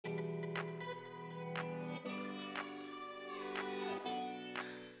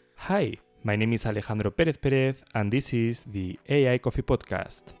Hi, my name is Alejandro Pérez Pérez, and this is the AI Coffee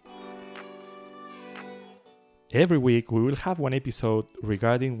Podcast. Every week, we will have one episode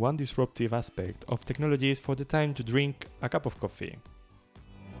regarding one disruptive aspect of technologies for the time to drink a cup of coffee.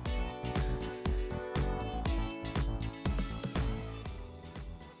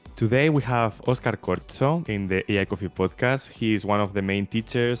 Today we have Oscar Corcho in the AI Coffee podcast. He is one of the main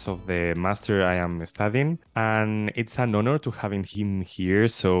teachers of the master I am studying, and it's an honor to having him here.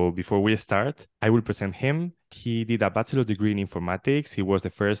 So before we start, I will present him. He did a bachelor degree in informatics. He was the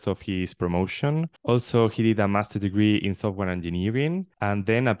first of his promotion. Also, he did a master degree in software engineering and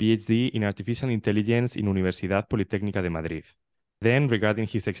then a PhD in artificial intelligence in Universidad Politécnica de Madrid. Then, regarding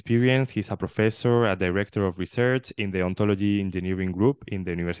his experience, he's a professor, a director of research in the Ontology Engineering Group in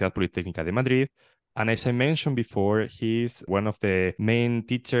the Universidad Politécnica de Madrid. And as I mentioned before, he's one of the main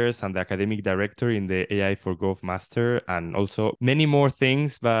teachers and the academic director in the AI for Growth Master, and also many more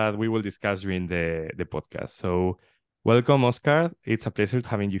things, but we will discuss during the podcast. So, welcome, Oscar. It's a pleasure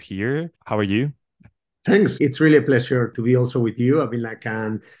having you here. How are you? Thanks. It's really a pleasure to be also with you.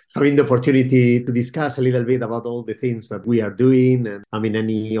 And having the opportunity to discuss a little bit about all the things that we are doing, and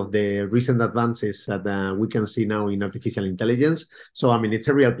any of the recent advances that we can see now in artificial intelligence. So, it's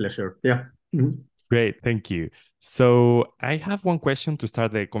a real pleasure. Yeah. Mhm. Great, thank you. So I have one question to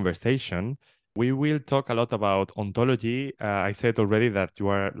start the conversation. We will talk a lot about ontology. I said already that you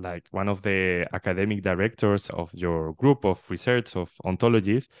are like one of the academic directors of your group of research of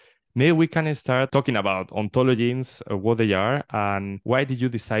ontologies. Maybe we can start talking about ontologies, what they are, and why did you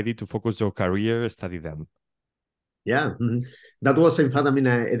decide to focus your career study them? Yeah. Mhm. That was, in fact,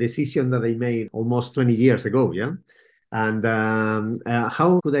 a decision that I made almost 20 years ago. Yeah. And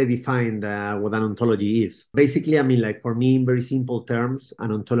how could I define what an ontology is? Basically, for me, in very simple terms,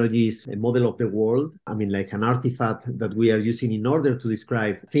 an ontology is a model of the world. Like an artifact that we are using in order to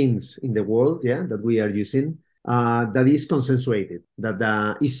describe things in the world, yeah, that we are using. That is consensuated,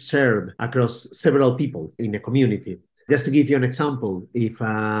 that is shared across several people in a community. Just to give you an example, if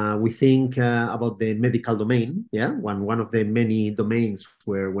we think about the medical domain, yeah, one of the many domains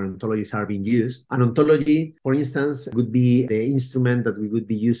where ontologies are being used, an ontology, for instance, would be the instrument that we would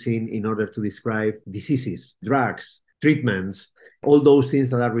be using in order to describe diseases, drugs, treatments, all those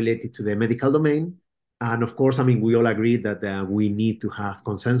things that are related to the medical domain. And of course, we all agree that we need to have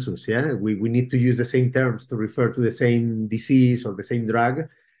consensus. Yeah, we need to use the same terms to refer to the same disease or the same drug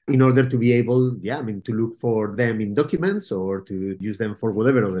in order to be able, to look for them in documents or to use them for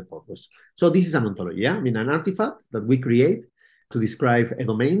whatever other purpose. So this is an ontology, yeah? An artifact that we create to describe a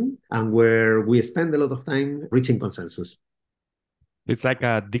domain and where we spend a lot of time reaching consensus. It's like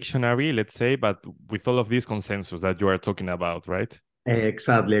a dictionary, let's say, but with all of this consensus that you are talking about, right?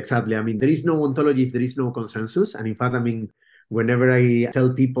 Exactly, exactly. There is no ontology if there is no consensus. And in fact, whenever I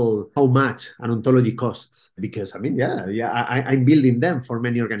tell people how much an ontology costs, because I'm building them for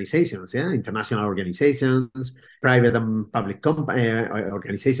many organizations, yeah, international organizations, private and public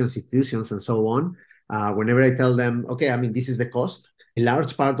organizations, institutions, and so on. Whenever I tell them, okay, this is the cost. A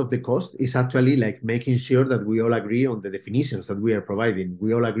large part of the cost is actually like making sure that we all agree on the definitions that we are providing.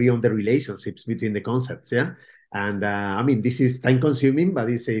 We all agree on the relationships between the concepts, yeah. And this is time consuming, but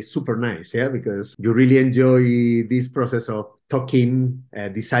it's super nice, yeah, because you really enjoy this process of talking,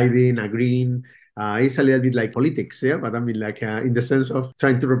 deciding, agreeing. It's a little bit like politics, yeah, but in the sense of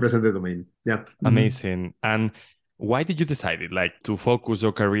trying to represent the domain. Yeah. Mhm. Amazing. And why did you decide it, like to focus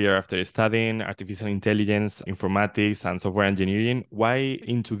your career after studying artificial intelligence, informatics, and software engineering? Why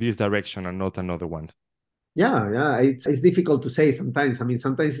into this direction and not another one? Yeah, yeah, it's difficult to say sometimes.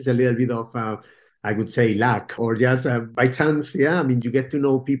 Sometimes it's a little bit of, I would say, luck or just by chance. Yeah, you get to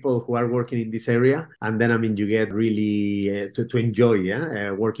know people who are working in this area, and then you get really to enjoy,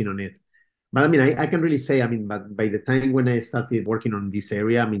 yeah, working on it. But I can really say, but by the time when I started working on this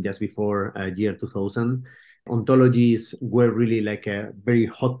area, just before year 2000, ontologies were really like a very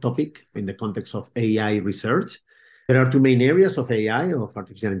hot topic in the context of AI research. There are two main areas of AI, of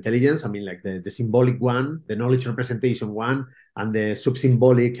artificial intelligence. Like the symbolic one, the knowledge representation one, and the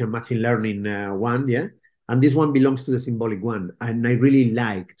sub-symbolic machine learning one, yeah. And this one belongs to the symbolic one. And I really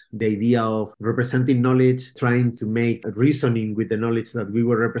liked the idea of representing knowledge, trying to make a reasoning with the knowledge that we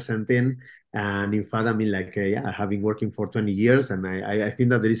were representing. And in fact, I have been working for 20 years, and I think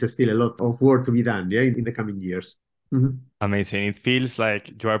that there is still a lot of work to be done, yeah, in the coming years. Mhm. Amazing. It feels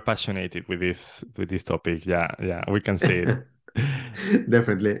like you are passionate with this topic. Yeah, yeah, we can see it.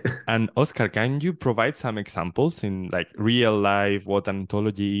 Definitely. And Oscar, can you provide some examples in like real life what an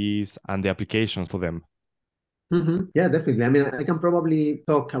ontology is and the applications for them? Yeah, definitely. I mean, I can probably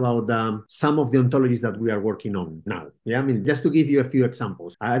talk about some of the ontologies that we are working on now. Yeah, I mean, just to give you a few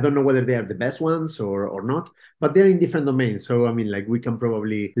examples. I don't know whether they are the best ones or not, but they're in different domains. So, I mean, like we can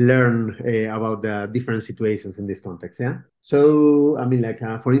probably learn about the different situations in this context. Yeah. So, I mean, like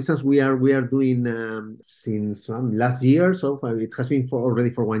for instance, we are doing since last year. So far, it has been for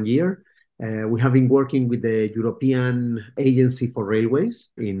already for 1 year. We have been working with the European Agency for Railways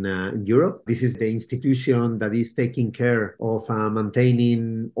in Europe. This is the institution that is taking care of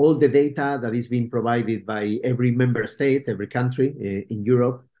maintaining all the data that is being provided by every member state, every country in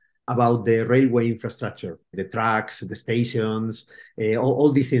Europe about the railway infrastructure, the tracks, the stations,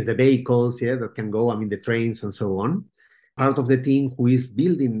 all these things, the vehicles, yeah, that can go, I mean, the trains and so on. Part of the team who is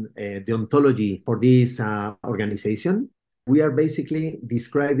building the ontology for this organization, we are basically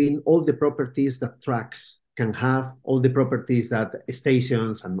describing all the properties that tracks can have, all the properties that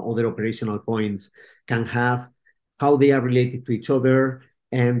stations and other operational points can have, how they are related to each other.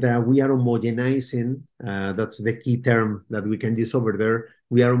 And we are homogenizing, that's the key term that we can use over there.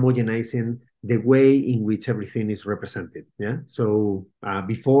 We are homogenizing the way in which everything is represented. Yeah. So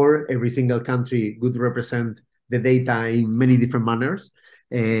before, every single country would represent the data in many different manners.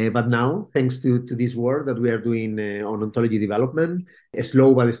 But now, thanks to this work that we are doing on ontology development,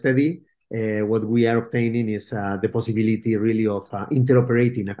 slow but steady, what we are obtaining is the possibility really of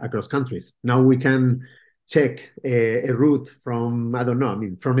interoperating across countries. Now we can check a route from, I don't know, I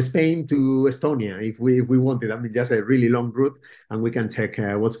mean, from Spain to Estonia if we wanted. I mean, just a really long route, and we can check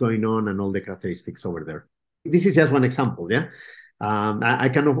what's going on and all the characteristics over there. This is just one example, yeah. I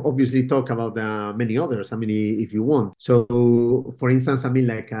can obviously talk about many others. I mean, if you want. So, for instance, I mean,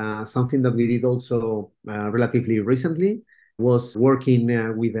 like something that we did also relatively recently was working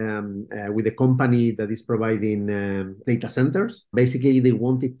with a company that is providing data centers. Basically, they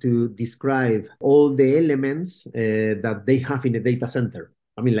wanted to describe all the elements that they have in a data center.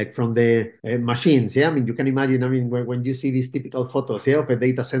 I mean, like from the machines, yeah. I mean, you can imagine. I mean, when you see these typical photos, yeah, of a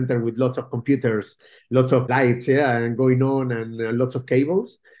data center with lots of computers, lots of lights, yeah, and going on, and lots of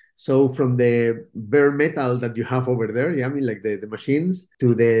cables. So from the bare metal that you have over there, yeah, I mean, like the machines,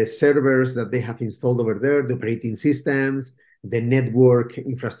 to the servers that they have installed over there, the operating systems, the network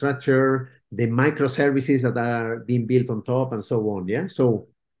infrastructure, the microservices that are being built on top, and so on. Yeah. So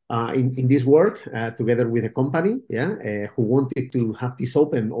in this work, together with a company, yeah, who wanted to have this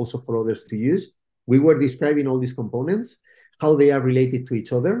open also for others to use, we were describing all these components, how they are related to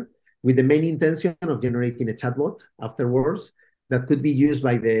each other, with the main intention of generating a chatbot afterwards that could be used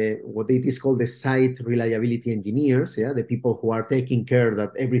by the what it is called the site reliability engineers, yeah, the people who are taking care that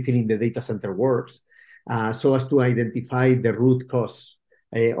everything in the data center works, so as to identify the root cause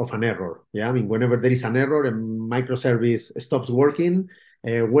of an error. Yeah, I mean, whenever there is an error, a microservice stops working.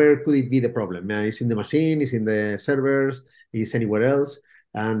 Where could it be the problem? Is in the machine? Is in the servers? Is anywhere else?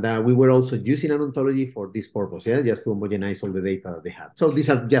 And we were also using an ontology for this purpose, yeah, just to homogenize all the data that they had. So these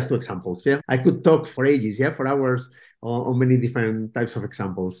are just two examples, yeah. I could talk for ages, yeah, for hours on many different types of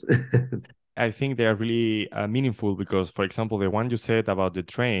examples. I think they are really meaningful because, for example, the one you said about the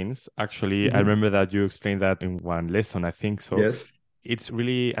trains, actually, I Mhm. remember that you explained that in one lesson, I think so. Yes. It's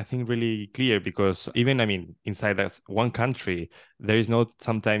really, I think, really clear because even, I mean, inside that one country, there is not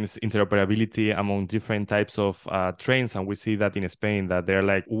sometimes interoperability among different types of trains. And we see that in Spain, that they're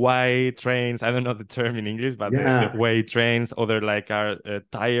like Y trains. I don't know the term in English, but the Yeah. Y trains, other like are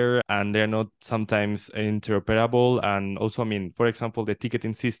tire, and they're not sometimes interoperable. And also, I mean, for example, the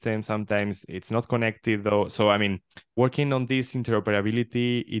ticketing system, sometimes it's not connected though. So, I mean, working on this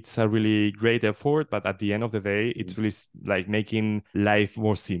interoperability, it's a really great effort, but at the end of the day, it's really like making life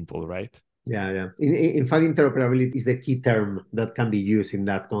more simple, right? Yeah, yeah. In fact, interoperability is the key term that can be used in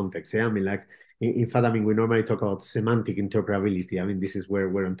that context. Yeah, I mean, like, in fact, I mean, we normally talk about semantic interoperability. I mean, this is where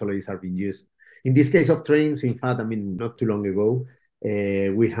ontologies are being used. In this case of trains, in fact, I mean, not too long ago,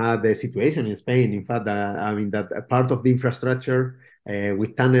 we had a situation in Spain. In fact, I mean, that a part of the infrastructure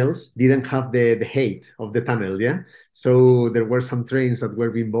with tunnels didn't have the height of the tunnel. Yeah, so there were some trains that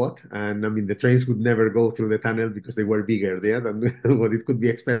were being bought, and I mean, the trains would never go through the tunnel because they were bigger, yeah, than what it could be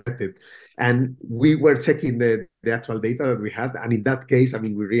expected. And we were checking the actual data that we had. And in that case, I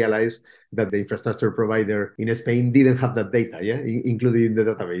mean, we realized that the infrastructure provider in Spain didn't have that data, yeah, included in the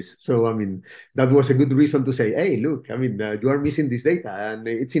database. So, I mean, that was a good reason to say, hey, look, I mean, you are missing this data and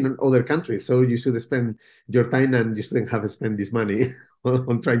it's in other countries. So you should spend your time and you shouldn't have spent this money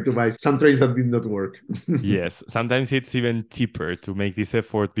on trying to buy some trains that did not work. Yes, sometimes it's even cheaper to make this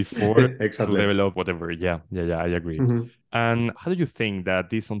effort before to Exactly. develop whatever. Yeah, I agree. Mhm. And how do you think that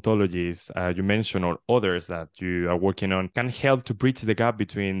these ontologies you mentioned or others that you are working on can help to bridge the gap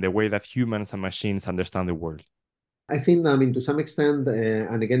between the way that humans and machines understand the world? I think, I mean, to some extent,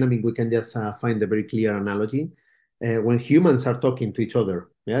 and again, I mean, we can just find a very clear analogy. When humans are talking to each other,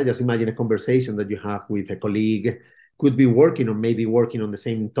 yeah, just imagine a conversation that you have with a colleague, could be working or maybe working on the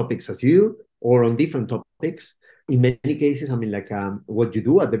same topics as you or on different topics. In many cases, I mean, like what you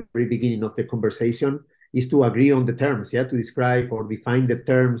do at the very beginning of the conversation is to agree on the terms, yeah, to describe or define the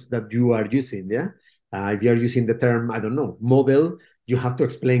terms that you are using, yeah. If you are using the term, I don't know, model, you have to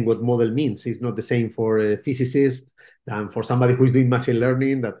explain what model means. It's not the same for a physicist than for somebody who is doing machine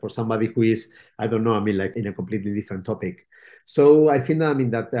learning, that for somebody who is, I don't know, I mean, like in a completely different topic. So I think, I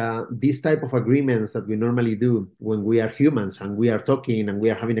mean, that these type of agreements that we normally do when we are humans and we are talking and we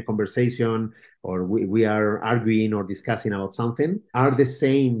are having a conversation or we are arguing or discussing about something are the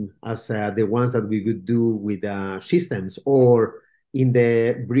same as the ones that we would do with systems or in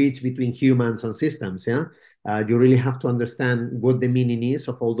the bridge between humans and systems. Yeah, you really have to understand what the meaning is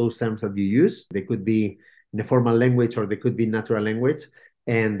of all those terms that you use. They could be in a formal language or they could be natural language.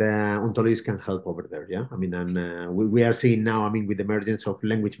 And ontologies can help over there. Yeah, I mean, and we are seeing now, I mean, with the emergence of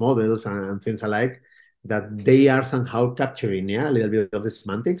language models and things alike, that they are somehow capturing, yeah, a little bit of the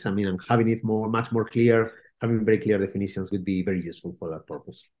semantics. I mean, and having it much more clear, having very clear definitions would be very useful for that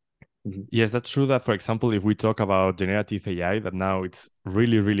purpose. Mhm. Yes, that's true that, for example, if we talk about generative AI, that now it's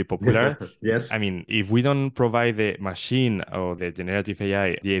really, really popular. Yes. I mean, if we don't provide the machine or the generative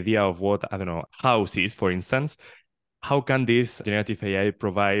AI the idea of what, I don't know, house is, for instance, how can this generative AI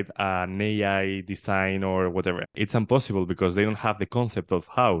provide an AI design or whatever? It's impossible because they don't have the concept of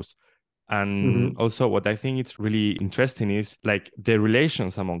house. And Mhm. also, what I think it's really interesting is like the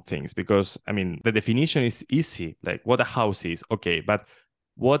relations among things, because I mean, the definition is easy, like what a house is, okay, but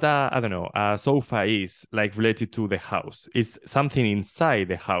what I don't know, a sofa is like related to the house. It's something inside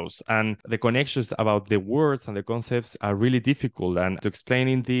the house, and the connections about the words and the concepts are really difficult. And to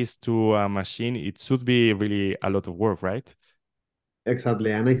explaining this to a machine, it should be really a lot of work, right?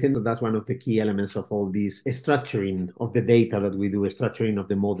 Exactly. And I think that that's one of the key elements of all this structuring of the data that we do, structuring of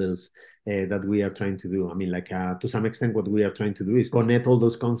the models that we are trying to do. I mean, like to some extent, what we are trying to do is connect all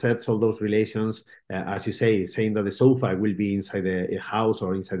those concepts, all those relations, as you say, saying that the sofa will be inside a house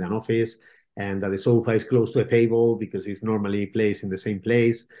or inside an office, and that the sofa is close to a table because it's normally placed in the same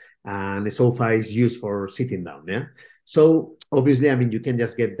place, and the sofa is used for sitting down. Yeah. So obviously, I mean, you can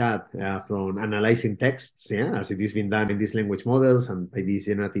just get that from analyzing texts, yeah, as it is being done in these language models and by these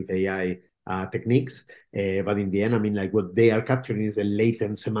generative AI techniques. But in the end, I mean, like what they are capturing is the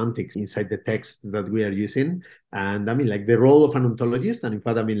latent semantics inside the texts that we are using. And I mean, like the role of an ontologist, and in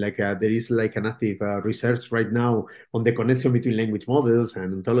fact, I mean, like there is like an active research right now on the connection between language models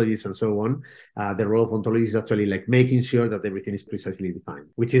and ontologies and so on. The role of ontology is actually like making sure that everything is precisely defined,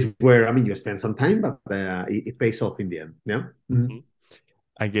 which is where, I mean, you spend some time, but it pays off in the end. Yeah. Mm-hmm. Mhm.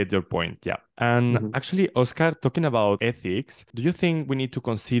 I get your point. Yeah. And Mm-hmm. actually, Oscar, talking about ethics, do you think we need to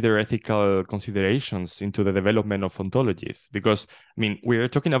consider ethical considerations into the development of ontologies? Because, I mean, we're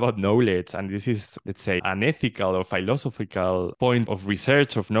talking about knowledge, and this is, let's say, an ethical or philosophical point of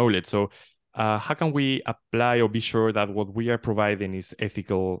research of knowledge. So, how can we apply or be sure that what we are providing is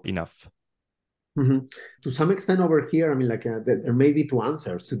ethical enough? Mm-hmm. To some extent over here, I mean, like there may be two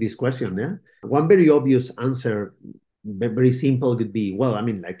answers to this question. Yeah, one very obvious answer, very simple, could be, well, I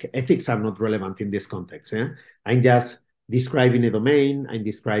mean, like ethics are not relevant in this context. Yeah, I'm just describing a domain. I'm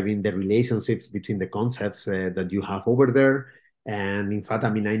describing the relationships between the concepts that you have over there, and in fact, I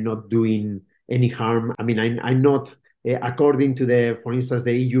mean, I'm not doing any harm. I mean, I'm not. According to the, for instance,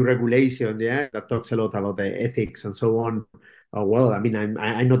 the EU regulation, yeah, that talks a lot about the ethics and so on. Oh, well, I mean,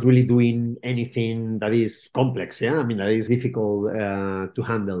 I'm not really doing anything that is complex. Yeah, I mean, that is difficult to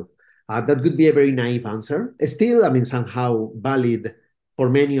handle. That could be a very naive answer. Still, I mean, somehow valid for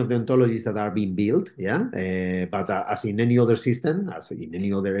many of the ontologies that are being built. Yeah, but as in any other system, as in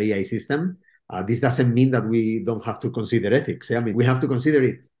any other AI system, this doesn't mean that we don't have to consider ethics. Yeah? I mean, we have to consider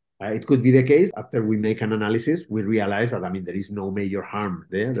it. It could be the case after we make an analysis, we realize that, I mean, there is no major harm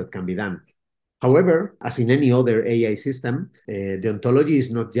there that can be done. However, as in any other AI system, the ontology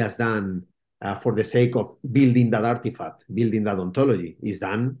is not just done for the sake of building that artifact, building that ontology. It's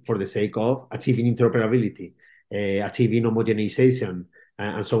done for the sake of achieving interoperability, achieving homogenization,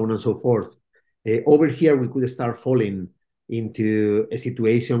 and so on and so forth. Over here, we could start falling into a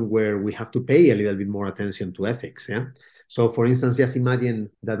situation where we have to pay a little bit more attention to ethics. Yeah. So, for instance, just imagine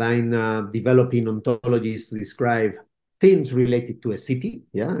that I'm developing ontologies to describe things related to a city.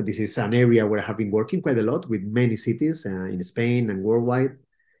 Yeah, this is an area where I have been working quite a lot with many cities in Spain and worldwide.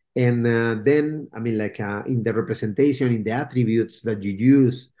 And then, I mean, like in the representation, in the attributes that you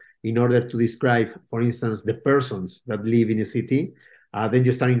use in order to describe, for instance, the persons that live in a city, Then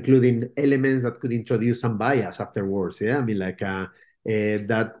you start including elements that could introduce some bias afterwards. Yeah, I mean,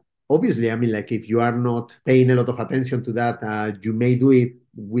 that. Obviously, I mean, like if you are not paying a lot of attention to that, you may do it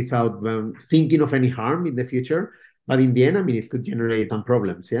without thinking of any harm in the future. But in the end, I mean, it could generate some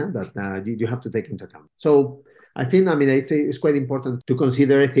problems, yeah, that you have to take into account. So I think, I mean, it's quite important to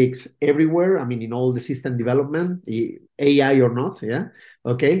consider ethics everywhere. I mean, in all the system development, AI or not, yeah,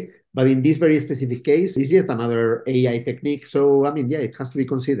 okay. But in this very specific case, it's yet another AI technique. So, I mean, yeah, it has to be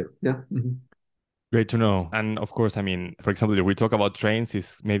considered. Yeah. Mm-hmm. Great to know. And of course, I mean, for example, if we talk about trains,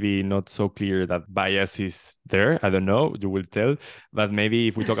 it's maybe not so clear that bias is there. I don't know, you will tell. But maybe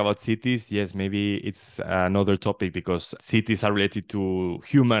if we talk about cities, yes, maybe it's another topic because cities are related to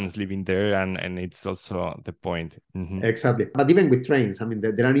humans living there. And it's also the point. Mm-hmm. Exactly. But even with trains, I mean,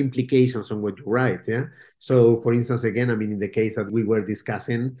 there are implications on what you write. Yeah. So, for instance, again, I mean, in the case that we were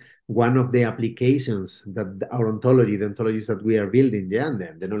discussing, one of the applications that our ontology, the ontologies that we are building, yeah,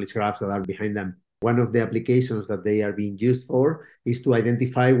 and the knowledge graphs that are behind them, one of the applications that they are being used for is to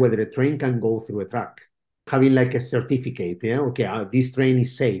identify whether a train can go through a track. Having like a certificate, yeah, okay, this train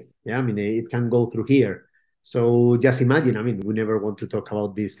is safe. Yeah, I mean, it can go through here. So just imagine, I mean, we never want to talk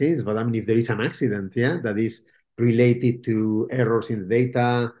about these things, but I mean, if there is an accident, yeah, that is related to errors in the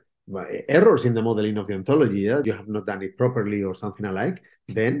data, errors in the modeling of the ontology, yeah, you have not done it properly or something alike,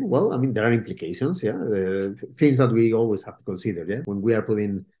 then, well, I mean, there are implications, yeah, things that we always have to consider, yeah, when we are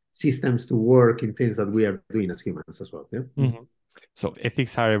putting systems to work in things that we are doing as humans as well, yeah. Mm-hmm. So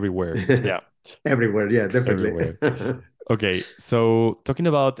ethics are everywhere. Yeah, Everywhere, yeah, definitely. everywhere. Okay, so talking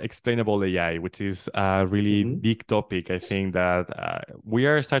about explainable AI, which is a really Mhm. big topic, I think that we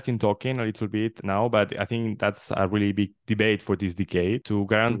are starting talking a little bit now, but I think that's a really big debate for this decade to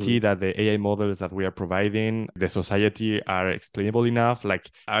guarantee Mhm. that the AI models that we are providing, the society are explainable enough. Like,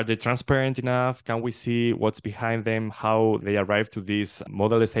 are they transparent enough? Can we see what's behind them, how they arrive to this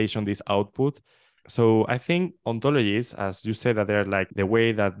modelization, this output? So I think ontologies, as you said, that they're like the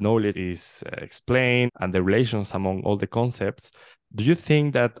way that knowledge is explained and the relations among all the concepts. Do you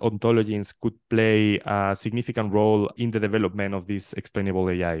think that ontologies could play a significant role in the development of this explainable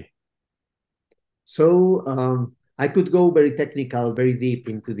AI? So I could go very technical, very deep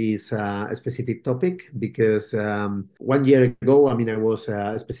into this specific topic because 1 year ago, I mean, I was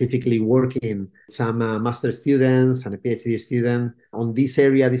specifically working with some master students and a PhD student on this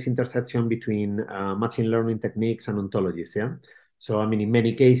area, this intersection between machine learning techniques and ontologies. Yeah. So, I mean, in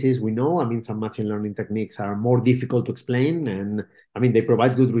many cases, we know, I mean, some machine learning techniques are more difficult to explain and I mean, they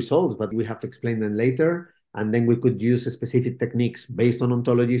provide good results, but we have to explain them later. And then we could use specific techniques based on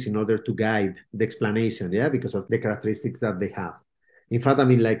ontologies in order to guide the explanation, yeah, because of the characteristics that they have. In fact, I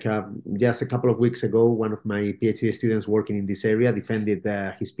mean, like just a couple of weeks ago, one of my PhD students working in this area defended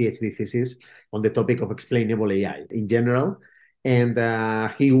his PhD thesis on the topic of explainable AI in general. And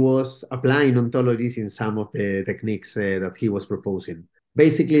he was applying ontologies in some of the techniques that he was proposing.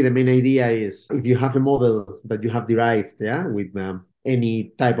 Basically, the main idea is if you have a model that you have derived, yeah, with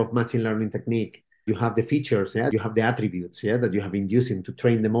any type of machine learning technique, you have the features, yeah, you have the attributes, yeah, that you have been using to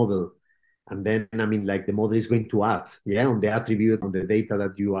train the model. And then, I mean, like the model is going to act, yeah, on the attribute, on the data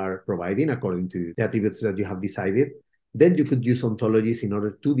that you are providing according to the attributes that you have decided. Then you could use ontologies in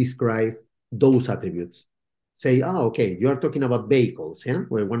order to describe those attributes. Say, oh, okay, you are talking about vehicles, yeah?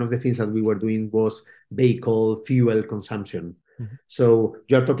 Well, one of the things that we were doing was vehicle fuel consumption. Mhm. So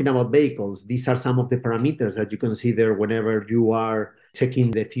you're talking about vehicles. These are some of the parameters that you consider whenever you are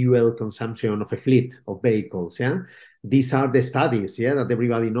checking the fuel consumption of a fleet of vehicles. Yeah, these are the studies. Yeah, that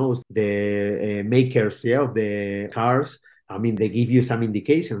everybody knows. The makers, yeah, of the cars. I mean, they give you some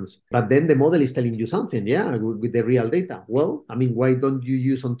indications, but then the model is telling you something. Yeah, with the real data. Well, I mean, why don't you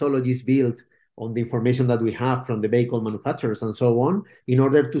use ontologies built on the information that we have from the vehicle manufacturers and so on in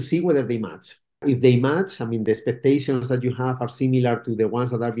order to see whether they match? If they match, I mean, the expectations that you have are similar to the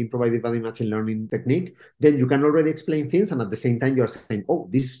ones that are being provided by the machine learning technique, then you can already explain things. And at the same time, you're saying, oh,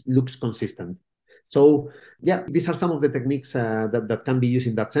 this looks consistent. So, yeah, these are some of the techniques that can be used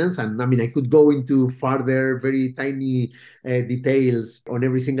in that sense. And I mean, I could go into further, very tiny details on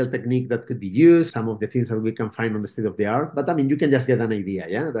every single technique that could be used, some of the things that we can find on the state of the art. But I mean, you can just get an idea,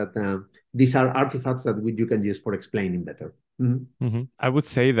 yeah, that these are artifacts that you can use for explaining better. Mm-hmm. I would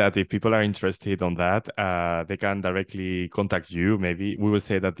say that if people are interested on that, they can directly contact you. Maybe we will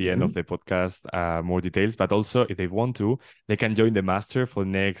say that at the end Mm-hmm. of the podcast more details, but also if they want to, they can join the master for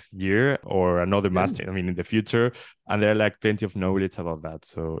next year or another Yeah. master. I mean, in the future, and there are like plenty of knowledge about that.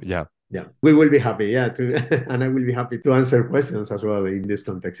 So yeah. Yeah, we will be happy. Yeah, and I will be happy to answer questions as well in this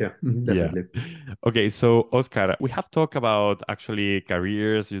context. Yeah, Yeah. definitely. Okay, so Oscar, we have talked about actually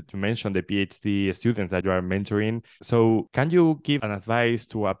careers. You mentioned the PhD students that you are mentoring. So, can you give an advice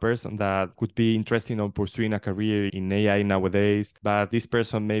to a person that could be interested in pursuing a career in AI nowadays, but this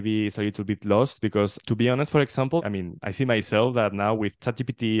person maybe is a little bit lost? Because, to be honest, for example, I mean, I see myself that now with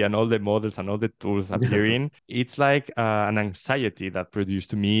ChatGPT and all the models and all the tools appearing, it's like an anxiety that produced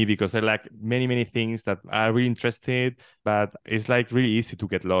to me because there are like many things that are really interested, but it's like really easy to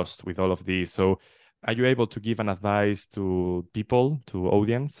get lost with all of these. So, are you able to give an advice to people, to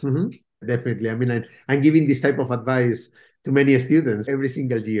audience? Hmm. Definitely. I mean, I'm giving this type of advice to many students every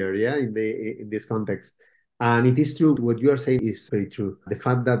single year, yeah, in this context. And it is true. What you are saying is very true. The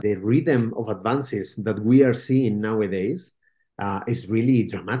fact that the rhythm of advances that we are seeing nowadays is really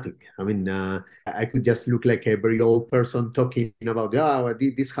dramatic. I mean, I could just look like a very old person talking about, oh,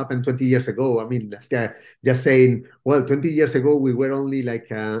 this happened 20 years ago. I mean, like, just saying, well, 20 years ago, we were only like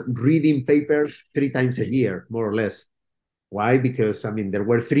reading papers 3 times a year, more or less. Why? Because, I mean, there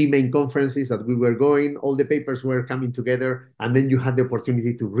were three main conferences that we were going, all the papers were coming together, and then you had the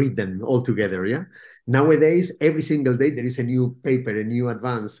opportunity to read them all together. Yeah. Nowadays, every single day, there is a new paper, a new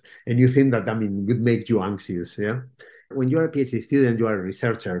advance, a new thing that, I mean, would make you anxious. Yeah. When you are a PhD student, you are a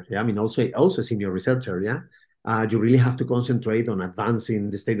researcher. Yeah. I mean, also senior researcher. Yeah. You really have to concentrate on advancing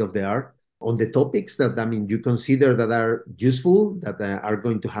the state of the art on the topics that, I mean, you consider that are useful, that are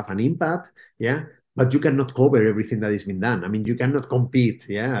going to have an impact. Yeah, but you cannot cover everything that has been done. I mean, you cannot compete,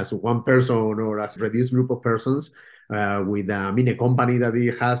 yeah, as one person or as a reduced group of persons with, I mean, a company that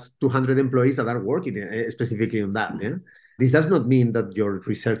it has 200 employees that are working specifically on that. Yeah? This does not mean that your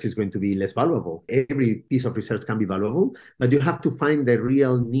research is going to be less valuable. Every piece of research can be valuable, but you have to find the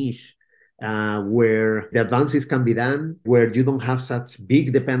real niche where the advances can be done, where you don't have such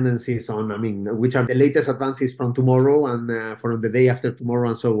big dependencies on, I mean, which are the latest advances from tomorrow and from the day after tomorrow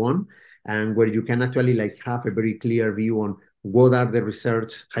and so on, and where you can actually like have a very clear view on what are the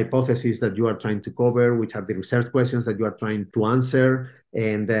research hypotheses that you are trying to cover, which are the research questions that you are trying to answer,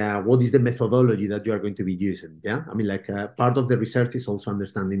 and what is the methodology that you are going to be using. Yeah, I mean, like part of the research is also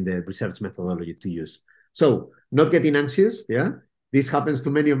understanding the research methodology to use. So not getting anxious. Yeah, this happens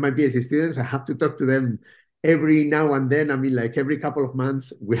to many of my PhD students. I have to talk to them every now and then. I mean, like every couple of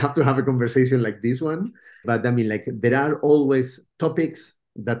months, we have to have a conversation like this one. But I mean, like there are always topics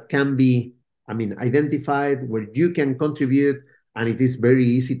that can be, I mean, identified where you can contribute, and it is very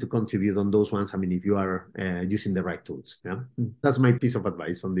easy to contribute on those ones. I mean, if you are using the right tools. Yeah, that's my piece of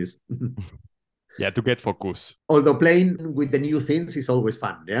advice on this. Yeah, to get focus. Although playing with the new things is always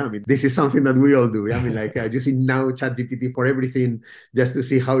fun. Yeah, I mean, this is something that we all do. Yeah? I mean, like using now ChatGPT for everything just to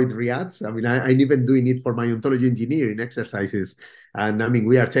see how it reacts. I mean, I'm even doing it for my ontology engineering exercises, and I mean,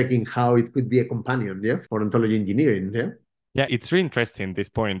 we are checking how it could be a companion, yeah, for ontology engineering. Yeah. Yeah, it's really interesting this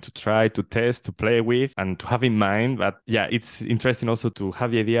point to try to test, to play with, and to have in mind. But yeah, it's interesting also to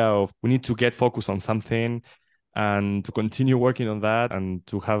have the idea of we need to get focused on something and to continue working on that and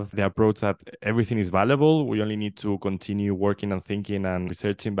to have the approach that everything is valuable. We only need to continue working and thinking and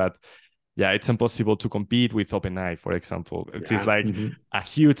researching. But yeah, it's impossible to compete with OpenAI, for example. It is Yeah. like a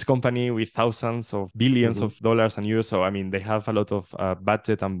huge company with thousands of billions of dollars and euros. So, I mean, they have a lot of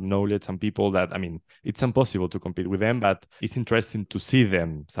budget and knowledge and people that, I mean, it's impossible to compete with them, but it's interesting to see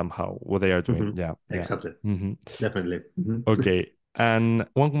them somehow, what they are doing. Yeah. Yeah. Exactly. Hmm. Definitely. Okay. And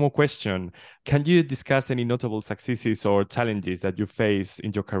one more question. Can you discuss any notable successes or challenges that you face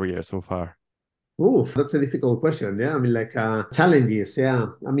in your career so far? Oh, that's a difficult question. Yeah, I mean, like challenges. Yeah,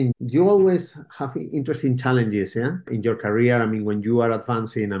 I mean, you always have interesting challenges. Yeah, in your career. I mean, when you are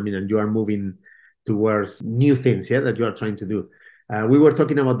advancing, I mean, and you are moving towards new things. Yeah, that you are trying to do. We were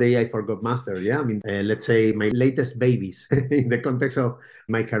talking about the AI for Godmaster. Yeah, I mean, let's say my latest babies in the context of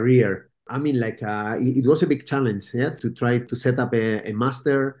my career. I mean, like it was a big challenge. Yeah, to try to set up a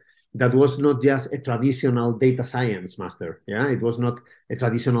master that was not just a traditional data science master. Yeah, it was not a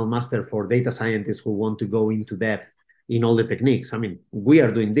traditional master for data scientists who want to go into depth in all the techniques. I mean, we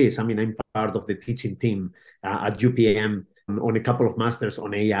are doing this. I mean, I'm part of the teaching team at UPM on a couple of masters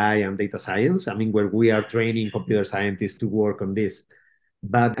on AI and data science. I mean, where we are training computer scientists to work on this.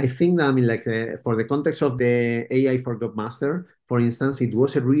 But I think that, I mean, like for the context of the AI for Godmaster, for instance, it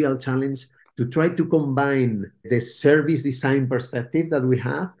was a real challenge to try to combine the service design perspective that we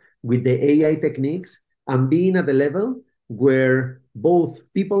have with the AI techniques and being at the level where both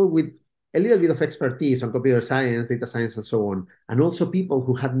people with a little bit of expertise on computer science, data science, and so on, and also people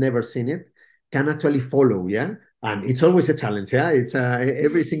who had never seen it can actually follow. Yeah. And it's always a challenge. Yeah. It's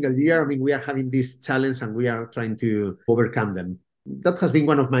every single year. I mean, we are having this challenge and we are trying to overcome them. That has been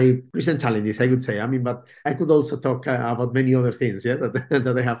one of my recent challenges, I would say. I mean, but I could also talk about many other things, yeah, that,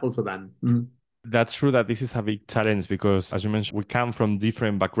 that I have also done. That's true that this is a big challenge because, as you mentioned, we come from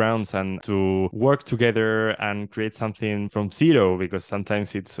different backgrounds and to work together and create something from zero, because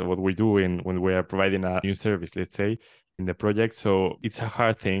sometimes it's what we do when we are providing a new service, let's say, in the project. So it's a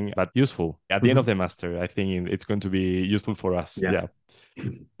hard thing, but useful. At the end of the master, I think it's going to be useful for us. Yeah. Yeah.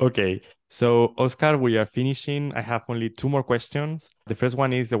 Okay. So, Oscar, we are finishing. I have only two more questions. The first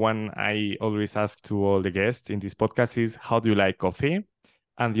one is the one I always ask to all the guests in this podcast is, how do you like coffee?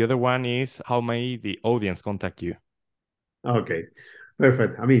 And the other one is, how may the audience contact you? Okay,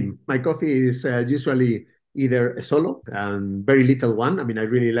 perfect. I mean, my coffee is usually either a solo and very little one. I mean, I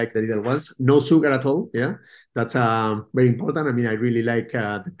really like the little ones. No sugar at all. Yeah, that's very important. I mean, I really like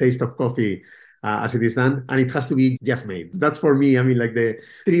the taste of coffee as it is done, and it has to be just made. That's for me. I mean, like the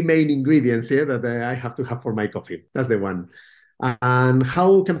three main ingredients, yeah, that I have to have for my coffee. That's the one. And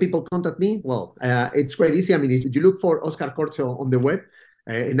how can people contact me? Well, it's quite easy. I mean, if you look for Oscar Corcho on the web,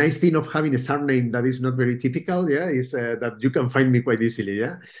 a nice thing of having a surname that is not very typical, yeah, is that you can find me quite easily,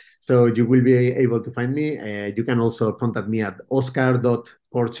 yeah. So you will be able to find me. You can also contact me at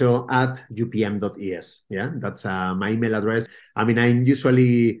oscar.corcho@upm.es. Yeah, that's my email address. I mean, I'm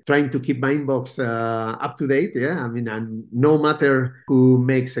usually trying to keep my inbox up to date. Yeah, I mean, and no matter who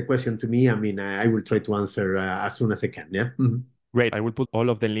makes a question to me, I mean, I will try to answer as soon as I can. Yeah. Mhm. Great. I will put all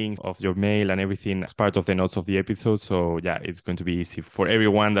of the links of your mail and everything as part of the notes of the episode. So, yeah, it's going to be easy for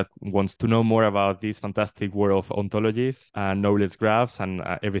everyone that wants to know more about this fantastic world of ontologies and knowledge graphs and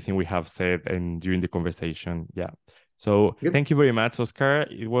everything we have said during the conversation. Yeah. So, Good. thank you very much, Oscar.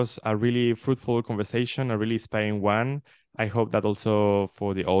 It was a really fruitful conversation, a really inspiring one. I hope that also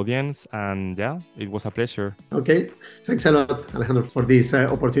for the audience. And yeah, it was a pleasure. Okay. Thanks a lot, Alejandro, for this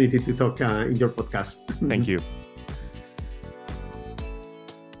opportunity to talk in your podcast. Thank you.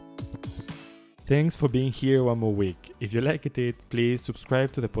 Thanks for being here one more week. If you liked it, please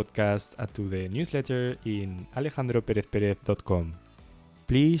subscribe to the podcast and to the newsletter in alejandroperezperez.com.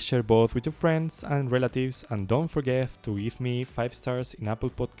 Please share both with your friends and relatives, and don't forget to give me 5 stars in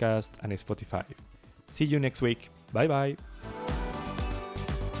Apple Podcast and Spotify. See you next week. Bye bye.